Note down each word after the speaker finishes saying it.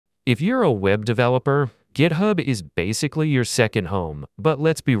If you're a web developer, GitHub is basically your second home. But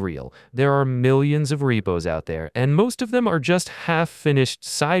let's be real, there are millions of repos out there, and most of them are just half-finished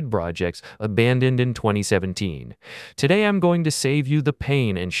side projects abandoned in 2017. Today I'm going to save you the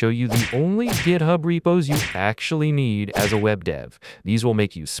pain and show you the only GitHub repos you actually need as a web dev. These will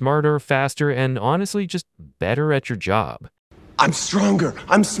make you smarter, faster, and honestly just better at your job. I'm stronger.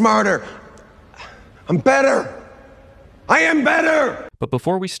 I'm smarter. I'm better. I am better! But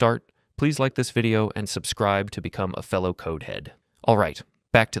before we start, please like this video and subscribe to become a fellow codehead. Alright,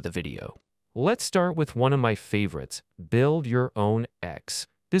 back to the video. Let's start with one of my favorites, Build Your Own X.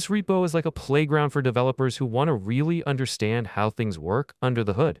 This repo is like a playground for developers who want to really understand how things work under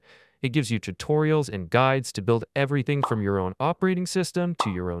the hood. It gives you tutorials and guides to build everything from your own operating system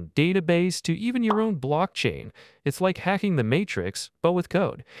to your own database to even your own blockchain. It's like hacking the Matrix, but with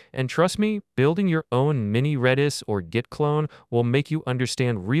code. And trust me, building your own mini Redis or Git clone will make you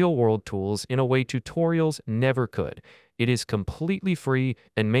understand real-world tools in a way tutorials never could. It is completely free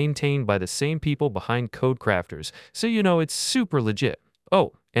and maintained by the same people behind Codecrafters, so you know it's super legit.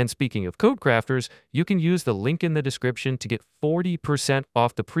 Oh, and speaking of Codecrafters, you can use the link in the description to get 40%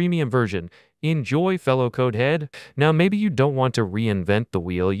 off the premium version. Enjoy, fellow codehead. Now, maybe you don't want to reinvent the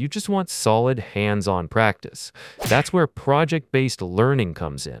wheel, you just want solid hands-on practice. That's where project-based learning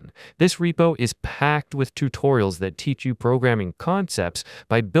comes in. This repo is packed with tutorials that teach you programming concepts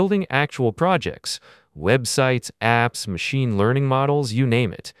by building actual projects. Websites, apps, machine learning models, you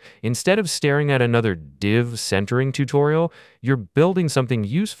name it. Instead of staring at another div centering tutorial, you're building something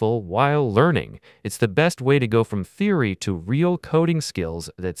useful while learning. It's the best way to go from theory to real coding skills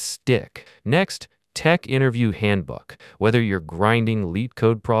that stick. Next, Tech Interview Handbook. Whether you're grinding leet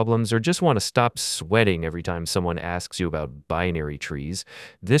code problems or just want to stop sweating every time someone asks you about binary trees,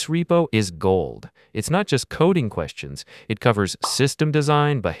 this repo is gold. It's not just coding questions. It covers system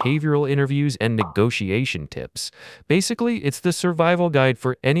design, behavioral interviews, and negotiation tips. Basically, it's the survival guide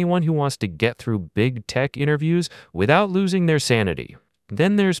for anyone who wants to get through big tech interviews without losing their sanity.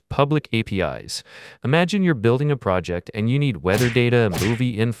 Then there's public APIs. Imagine you're building a project and you need weather data,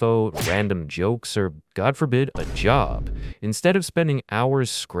 movie info, random jokes, or God forbid, a job. Instead of spending hours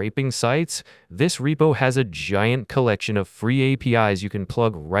scraping sites, this repo has a giant collection of free APIs you can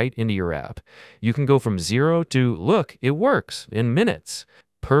plug right into your app. You can go from zero to, look, it works, in minutes.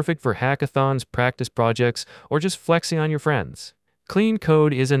 Perfect for hackathons, practice projects, or just flexing on your friends. Clean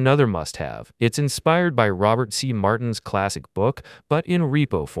code is another must-have. It's inspired by Robert C. Martin's classic book, but in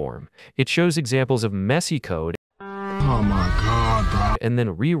repo form. It shows examples of messy code Oh my God, bro. and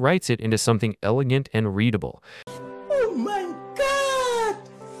then rewrites it into something elegant and readable. Oh my God!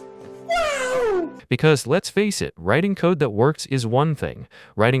 Wow! Because let's face it, writing code that works is one thing.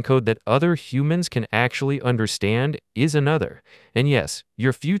 Writing code that other humans can actually understand is another. And yes,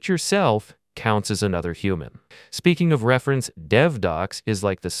 your future self counts as another human. Speaking of reference, DevDocs is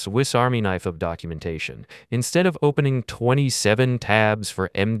like the Swiss Army knife of documentation. Instead of opening 27 tabs for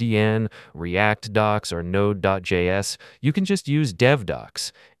MDN, React Docs, or Node.js, you can just use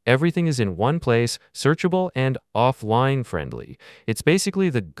DevDocs. Everything is in one place, searchable, and offline friendly. It's basically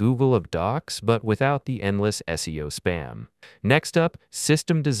the Google of Docs, but without the endless SEO spam. Next up,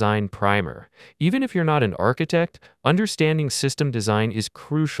 System Design Primer. Even if you're not an architect, understanding system design is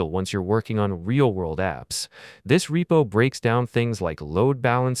crucial once you're working on real-world apps. This repo breaks down things like load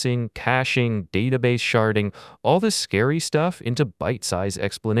balancing, caching, database sharding, all this scary stuff into bite-sized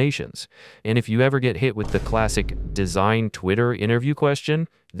explanations. And if you ever get hit with the classic design Twitter interview question,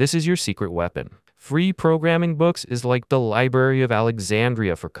 this is your secret weapon. Free programming books is like the Library of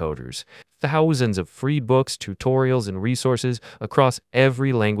Alexandria for coders. Thousands of free books, tutorials, and resources across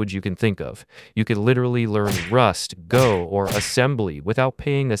every language you can think of. You could literally learn Rust, Go, or Assembly without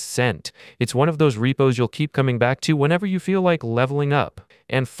paying a cent. It's one of those repos you'll keep coming back to whenever you feel like leveling up.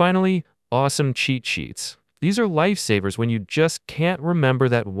 And finally, awesome cheat sheets. These are lifesavers when you just can't remember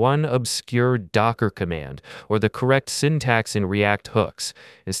that one obscure Docker command or the correct syntax in React hooks.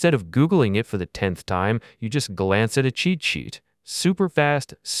 Instead of Googling it for the 10th time, you just glance at a cheat sheet. Super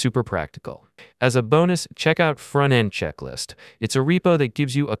fast, super practical. As a bonus, check out Front-End Checklist. It's a repo that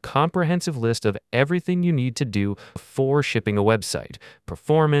gives you a comprehensive list of everything you need to do before shipping a website.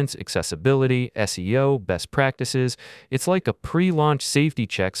 Performance, accessibility, SEO, best practices. It's like a pre-launch safety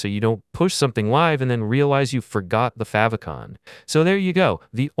check so you don't push something live and then realize you forgot the favicon. So there you go,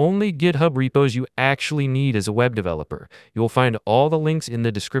 the only GitHub repos you actually need as a web developer. You'll find all the links in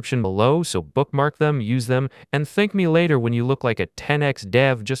the description below, so bookmark them, use them, and thank me later when you look like a 10x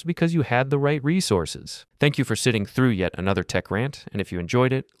dev just because you had the right resources. Thank you for sitting through yet another tech rant, and if you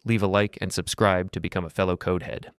enjoyed it, leave a like and subscribe to become a fellow codehead.